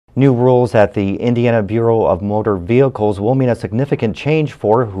New rules at the Indiana Bureau of Motor Vehicles will mean a significant change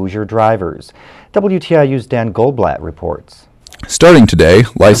for Hoosier drivers. WTIU's Dan Goldblatt reports. Starting today,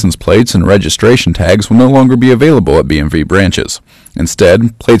 license plates and registration tags will no longer be available at BMV branches.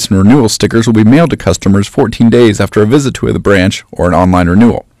 Instead, plates and renewal stickers will be mailed to customers 14 days after a visit to the branch or an online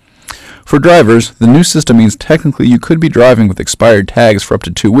renewal. For drivers, the new system means technically you could be driving with expired tags for up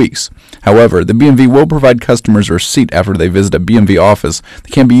to 2 weeks. However, the BMV will provide customers a receipt after they visit a BMV office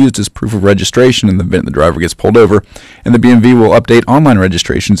that can be used as proof of registration in the event the driver gets pulled over, and the BMV will update online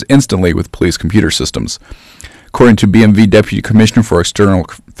registrations instantly with police computer systems. According to BMV Deputy Commissioner for External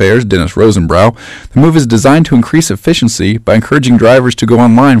Affairs, Dennis Rosenbrow, the move is designed to increase efficiency by encouraging drivers to go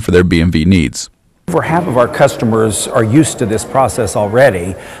online for their BMV needs. Over half of our customers are used to this process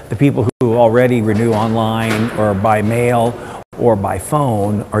already. The people who already renew online or by mail or by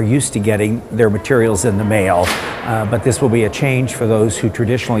phone are used to getting their materials in the mail, but this will be a change for those who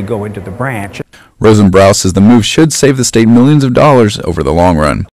traditionally go into the branch. Rosenbrow says the move should save the state millions of dollars over the long run.